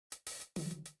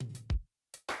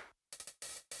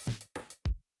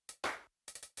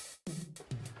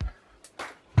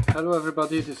Hello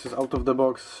everybody, this is Out of the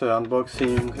Box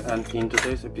unboxing, and in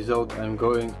today's episode I'm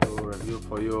going to review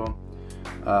for you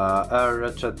a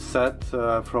Ratchet set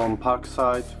from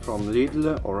Parkside from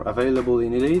Lidl, or available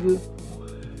in Lidl,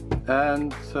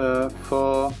 and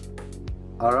for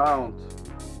around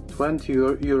 20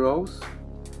 euros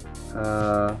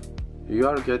you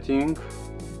are getting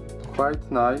quite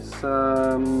nice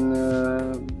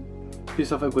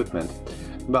piece of equipment.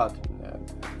 But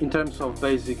in terms of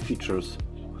basic features,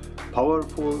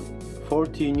 powerful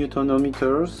 40 Newton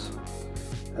meters.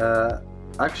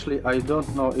 Actually, I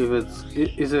don't know if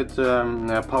is it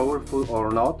powerful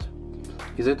or not.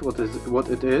 Is it what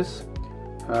it is?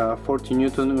 40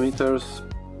 Newton meters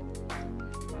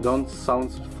don't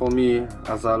sound for me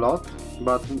as a lot,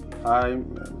 but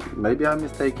maybe I'm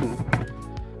mistaken.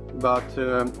 But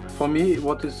for me,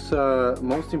 what is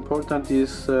most important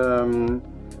is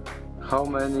how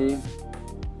many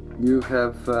you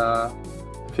have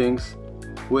things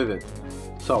with it.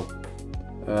 So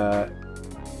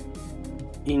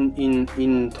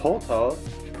in total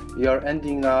you are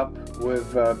ending up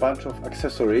with a bunch of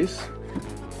accessories,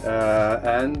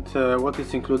 and what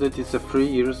is included is a 3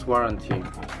 years warranty.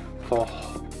 For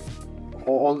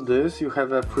all this you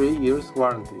have a 3 years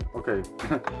warranty, okay,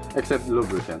 except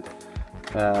lubricant.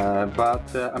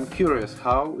 But I'm curious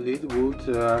how it would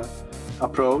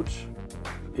approach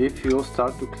if you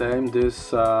start to claim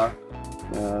this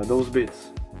those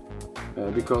bits,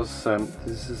 because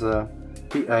this is a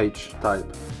PH type.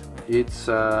 It's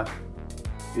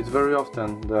very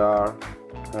often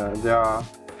they are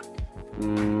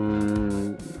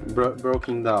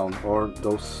broken down, or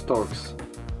those storks.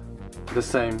 The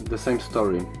same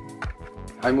story.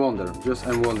 I wonder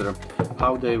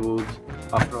how they would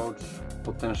approach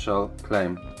potential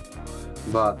claim.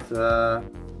 But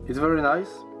it's very nice.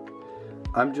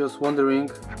 I'm just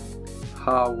wondering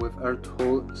how with air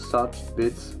tool such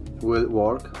bits will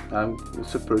work. I'm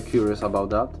super curious about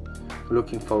that.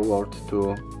 Looking forward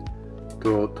to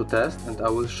test, and I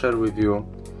will share with you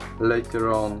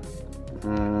later on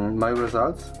my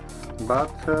results.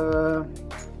 But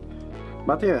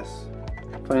yes,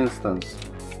 for instance,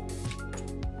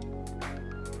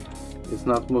 it's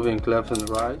not moving left and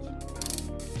right.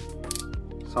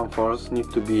 Some force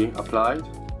need to be applied.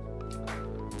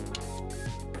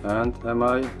 And am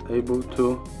I able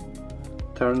to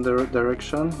turn the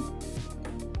direction?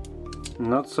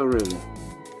 Not so really.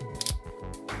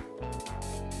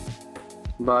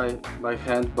 By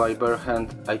hand, by bare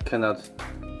hand, I cannot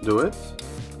do it.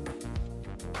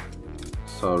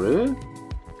 Sorry.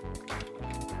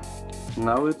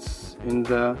 Now it's in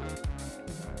the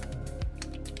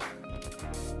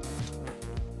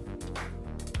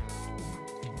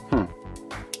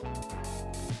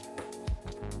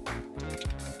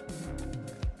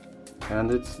and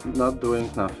it's not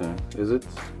doing nothing. Is it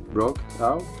broke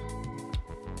out?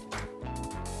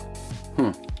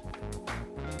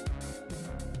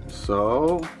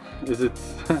 So is it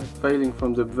failing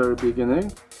from the very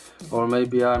beginning, or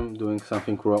maybe I'm doing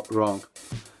something wrong?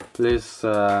 Please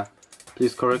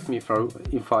correct me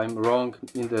if I'm wrong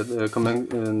in the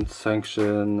comment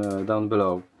section down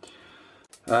below.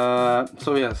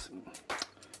 So yes,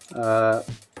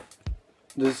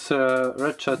 this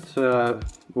Ratchet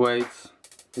weighs,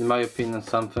 in my opinion,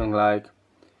 something like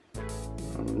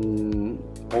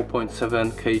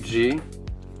 0.7 kg.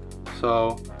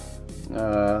 So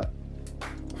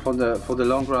for the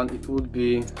long run it would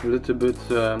be a little bit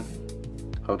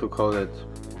how to call it,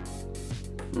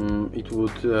 it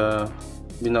would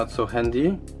be not so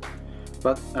handy.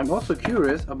 But I'm also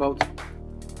curious about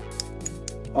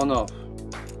on-off.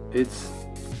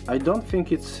 I don't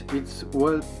think it's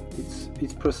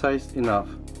precise enough.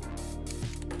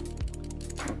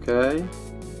 Okay,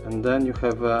 and then you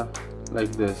have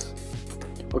like this.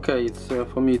 Okay, it's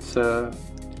for me it's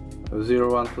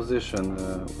 0-1 position,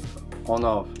 on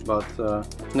off, but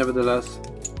nevertheless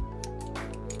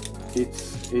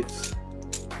it's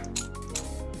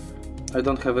I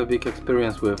don't have a big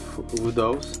experience with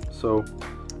those, so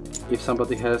if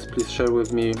somebody has, please share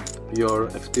with me your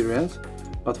experience.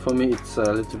 But for me it's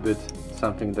a little bit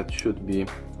something that should be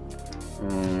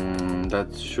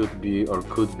or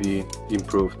could be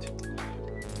improved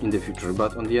in the future.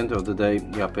 But on the end of the day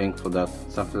you are paying for that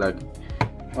something like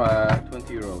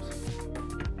 20 euros.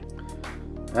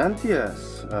 And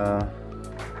yes,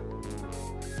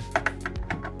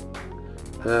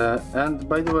 and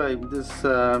by the way, this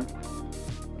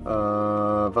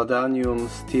vanadium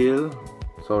steel,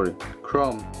 sorry,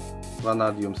 chrome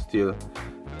vanadium steel,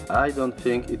 I don't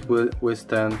think it will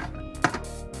withstand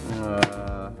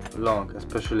long,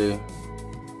 especially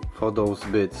for those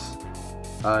bits.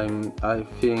 I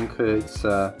think it's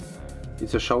a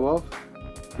show off.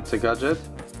 It's a gadget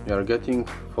you are getting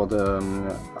for the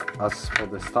as for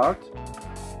the start,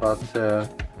 but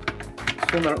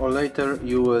sooner or later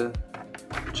you will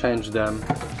change them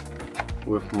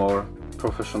with more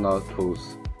professional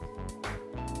tools.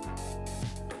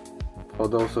 For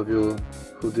those of you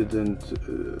who didn't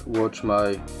watch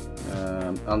my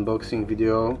unboxing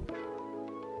video,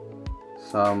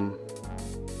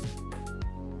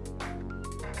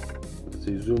 let's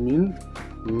see, zoom in,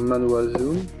 manual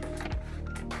zoom.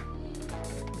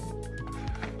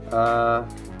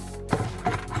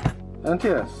 And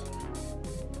yes,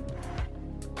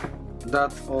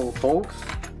 that's all, folks.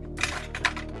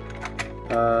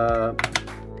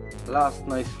 Last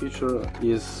nice feature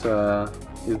is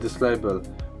this label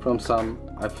from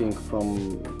I think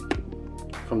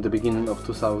from the beginning of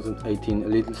 2018.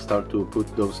 Lidl start to put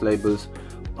those labels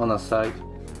on a side.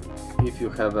 If you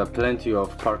have plenty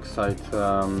of Parkside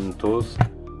tools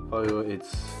for you,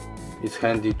 it's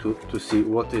handy to see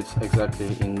what is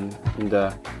exactly in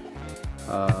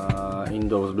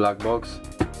those black box,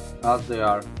 as they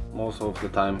are most of the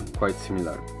time quite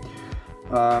similar.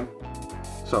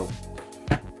 So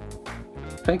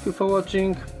thank you for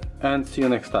watching and see you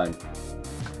next time.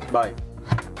 Bye.